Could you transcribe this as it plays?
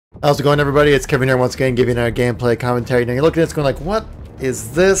How's it going, everybody? It's Kevin here once again, giving you a gameplay commentary. Now you're looking at this going like, what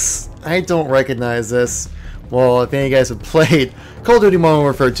is this? I don't recognize this. Well, if any of you guys have played Call of Duty Modern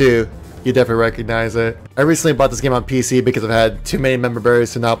Warfare 2, you definitely recognize it. I recently bought this game on PC because I've had too many member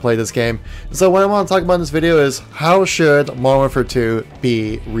berries to not play this game. So what I want to talk about in this video is how should Modern Warfare 2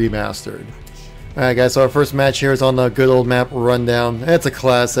 be remastered? Alright guys, so our first match here is on the good old map Rundown. It's a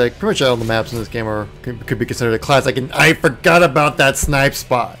classic. Pretty much all the maps in this game could be considered a classic, and I forgot about that snipe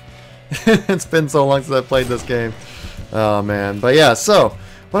spot. It's been so long since I played this game. Oh man. But yeah, so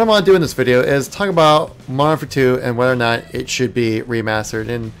what I want to do in this video is talk about Modern Warfare 2 and whether or not it should be remastered.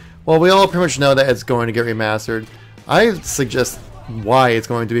 And well, we all pretty much know that it's going to get remastered. I suggest why it's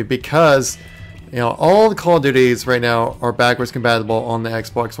going to be because, you know, all the Call of Duties right now are backwards compatible on the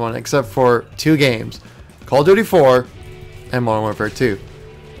Xbox One except for two games, Call of Duty 4 and Modern Warfare 2.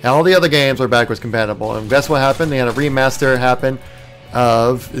 All the other games are backwards compatible, and guess what happened? They had a remaster happen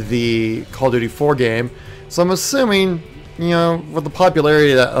of the Call of Duty 4 game. So I'm assuming, you know, with the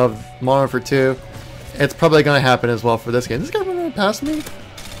popularity of Modern Warfare 2, it's probably going to happen as well for this game. This guy running past me?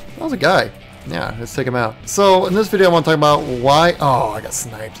 That was a guy. Yeah, let's take him out. So in this video I want to talk about why... Oh, I got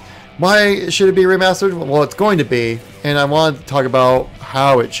sniped. Why should it be remastered? Well, it's going to be, and I want to talk about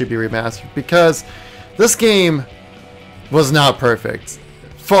how it should be remastered, because this game was not perfect.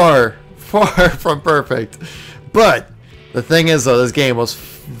 Far from perfect. But the thing is, though, this game was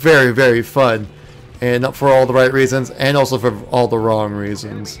very, very fun, and for all the right reasons, and also for all the wrong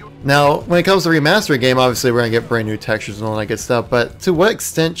reasons. Now, when it comes to remastering a game, obviously we're going to get brand new textures and all that good stuff, but to what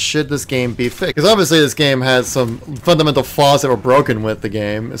extent should this game be fixed? Because obviously this game has some fundamental flaws that were broken with the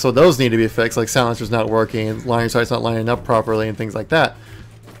game, so those need to be fixed, like silencers not working, line sight's not lining up properly, and things like that.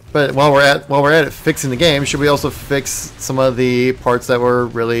 But while we're at it fixing the game, should we also fix some of the parts that were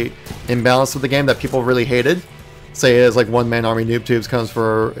really imbalanced with the game that people really hated? Say it is like one-man army noob tubes comes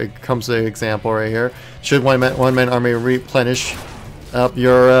to an example right here. Should one-man army replenish up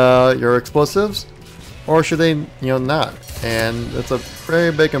your explosives, or should they, you know, not? And it's a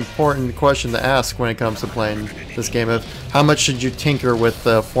very big important question to ask when it comes to playing this game of how much should you tinker with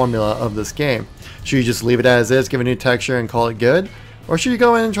the formula of this game. Should you just leave it as is, give a new texture and call it good, or should you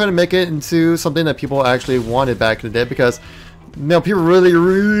go in and try to make it into something that people actually wanted back in the day? Because, you know, people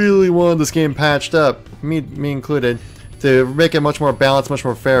really wanted this game patched up, me included, to make it much more balanced, much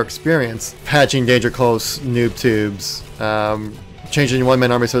more fair experience. Patching danger close noob tubes, changing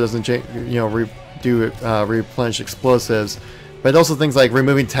one-man army so it doesn't, you know, replenish explosives, but also things like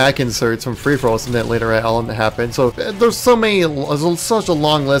removing tack inserts from free-for-all, something that later on happened. So there's such a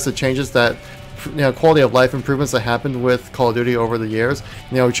long list of changes that, you know, quality of life improvements that happened with Call of Duty over the years.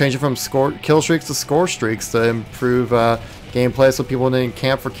 You know, changing from kill streaks to score streaks to improve gameplay so people didn't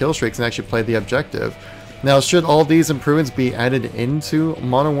camp for kill streaks and actually play the objective. Now, should all these improvements be added into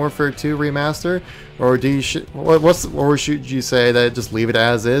Modern Warfare 2 Remaster, or or should you say that just leave it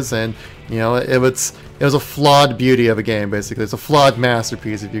as is? And, you know, it was a flawed beauty of a game, basically. It's a flawed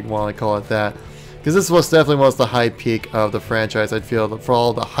masterpiece, if you want to call it that. Because this definitely was the high peak of the franchise, I'd feel, for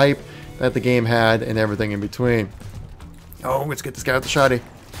all the hype that the game had and everything in between. Oh, let's get this guy with the shotty.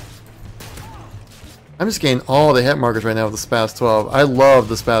 I'm just getting all the hit markers right now with the SPAS 12. I love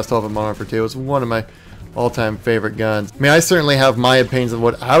the SPAS 12 in Modern Warfare 2. It's one of my all-time favorite guns. I mean, I certainly have my opinions of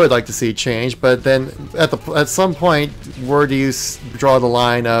what I would like to see change, but then at some point, where do you draw the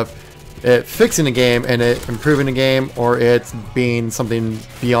line of it fixing the game and it improving the game, or it being something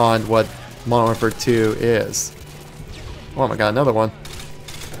beyond what Modern Warfare 2 is? Oh my god, another one.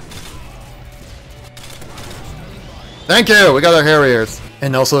 Thank you! We got our Harriers.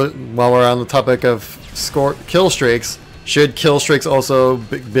 And also, while we're on the topic of kill streaks, should kill streaks also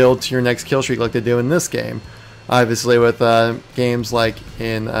build to your next kill streak like they do in this game? Obviously, with games like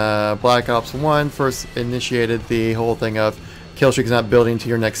in Black Ops 1 first initiated the whole thing of kill streaks not building to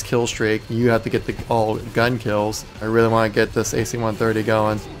your next kill streak. You have to get the all gun kills. I really want to get this AC-130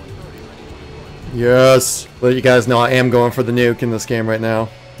 going. Yes! Let you guys know I am going for the nuke in this game right now.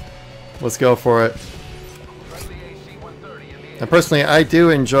 Let's go for it. And personally, I do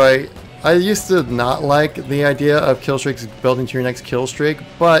enjoy... I used to not like the idea of kill streaks building to your next kill streak,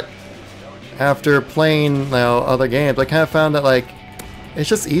 but after playing now other games, I kind of found that, like, it's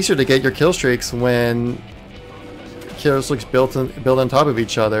just easier to get your kill streaks when kill streaks build on top of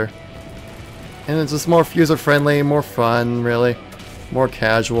each other. And it's just more user-friendly, more fun, really. More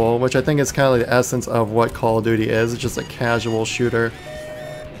casual, which I think is kind of like the essence of what Call of Duty is. It's just a casual shooter.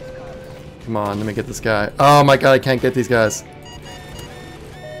 Come on, let me get this guy. Oh my god, I can't get these guys.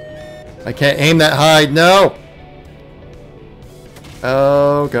 I can't aim that high. No!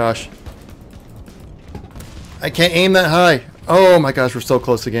 Oh gosh. I can't aim that high. Oh my gosh, we're so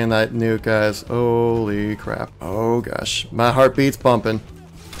close to getting that nuke, guys. Holy crap. Oh gosh. My heartbeat's bumping.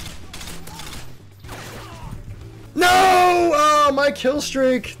 No! Oh, my kill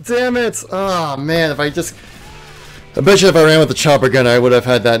streak. Damn it. Oh man, I bet you if I ran with the chopper gun, I would have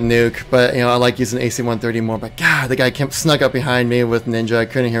had that nuke. But, you know, I like using AC-130 more. But, God, the guy snuck up behind me with Ninja. I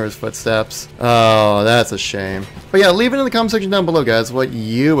couldn't hear his footsteps. Oh, that's a shame. But, yeah, leave it in the comment section down below, guys, what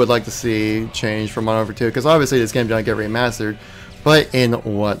you would like to see change from Modern Warfare 2. Because, obviously, this game didn't get remastered. But in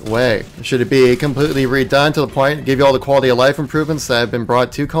what way? Should it be completely redone to the point, give you all the quality of life improvements that have been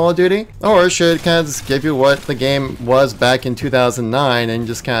brought to Call of Duty? Or should it kind of just give you what the game was back in 2009 and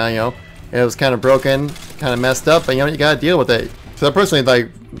just kind of, you know, it was kind of broken, kind of messed up, but you know, you gotta deal with it. So I personally like,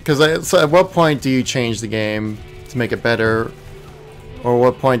 so at what point do you change the game to make it better? Or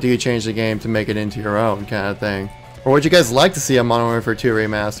what point do you change the game to make it into your own kind of thing? Or would you guys like to see a Modern Warfare 2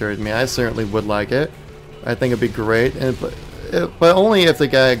 remastered? I mean, I certainly would like it. I think it'd be great, but only if they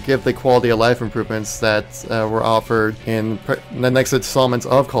give the quality of life improvements that were offered in the next installments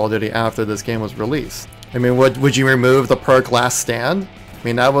of Call of Duty after this game was released. I mean, would you remove the perk Last Stand? I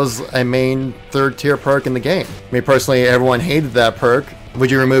mean, that was a main third-tier perk in the game. I mean, personally, everyone hated that perk.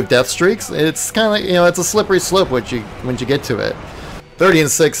 Would you remove death streaks? It's kind of like, you know, it's a slippery slope once you get to it.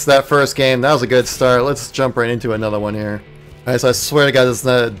 30-6 that first game. That was a good start. Let's jump right into another one here. Alright, so I swear to God, this is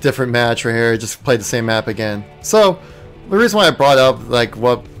not a different match right here. Just played the same map again. So, the reason why I brought up, like,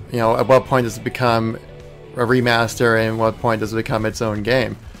 what, you know, at what point does it become a remaster and what point does it become its own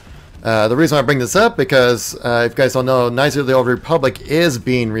game? The reason I bring this up because if you guys don't know, Knights of the Old Republic was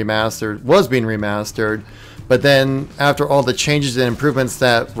being remastered, but then after all the changes and improvements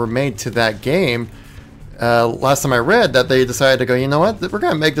that were made to that game, last time I read that they decided to go, you know what, we're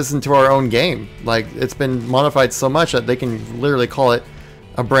gonna make this into our own game. Like, it's been modified so much that they can literally call it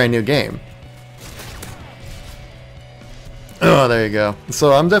a brand new game. Oh, there you go.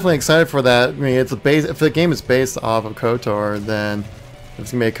 So I'm definitely excited for that. I mean, if the game is based off of KOTOR, then if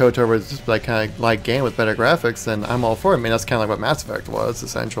it's gonna be a KOTOR where it's just like kind of like game with better graphics, then I'm all for it. I mean, that's kind of like what Mass Effect was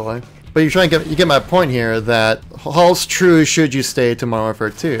essentially. But you get my point here that how true should you stay to Modern Warfare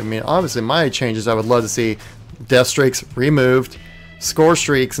 2? I mean, obviously my changes, I would love to see death streaks removed, score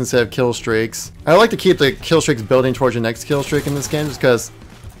streaks instead of kill streaks. I would like to keep the kill streaks building towards your next kill streak in this game just because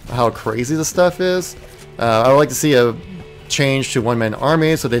how crazy the stuff is. I would like to see a change to one-man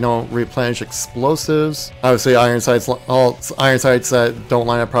army so they don't replenish explosives. Obviously iron sights that don't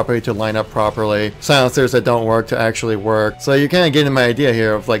line up properly to line up properly. Silencers that don't work to actually work. So you're kind of getting my idea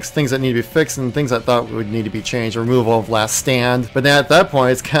here of like things that need to be fixed and things I thought would need to be changed. Removal of Last Stand. But then at that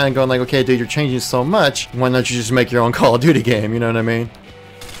point it's kind of going like, okay dude, you're changing so much, why don't you just make your own Call of Duty game, you know what I mean?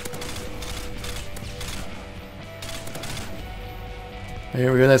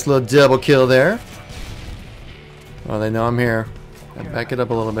 Here we go, nice little double kill there. Oh, they know I'm here. I back it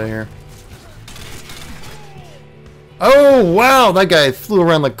up a little bit here. Oh, wow! That guy flew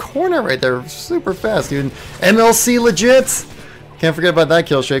around the corner right there super fast, dude. MLC legit! Can't forget about that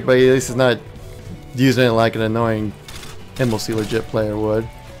kill streak, but at least he's not using it like an annoying MLC legit player would.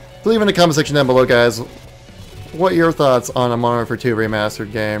 Leave in the comment section down below, guys, what are your thoughts on a Modern Warfare 2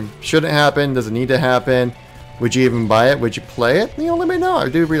 remastered game? Should it happen? Does it need to happen? Would you even buy it? Would you play it? You know, let me know. I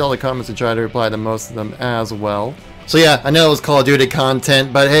do read all the comments and try to reply to most of them as well. So yeah, I know it was Call of Duty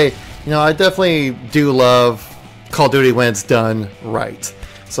content, but hey, you know, I definitely do love Call of Duty when it's done right.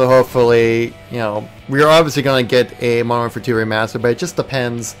 So hopefully, you know, we're obviously going to get a Modern Warfare 2 remaster, but it just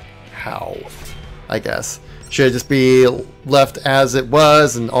depends how, I guess. Should it just be left as it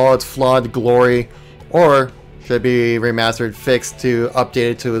was and all its flawed glory, or should it be remastered, fixed to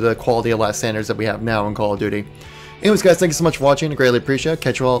update it to the quality of life standards that we have now in Call of Duty? Anyways guys, thank you so much for watching. I greatly appreciate it.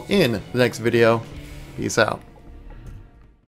 Catch you all in the next video. Peace out.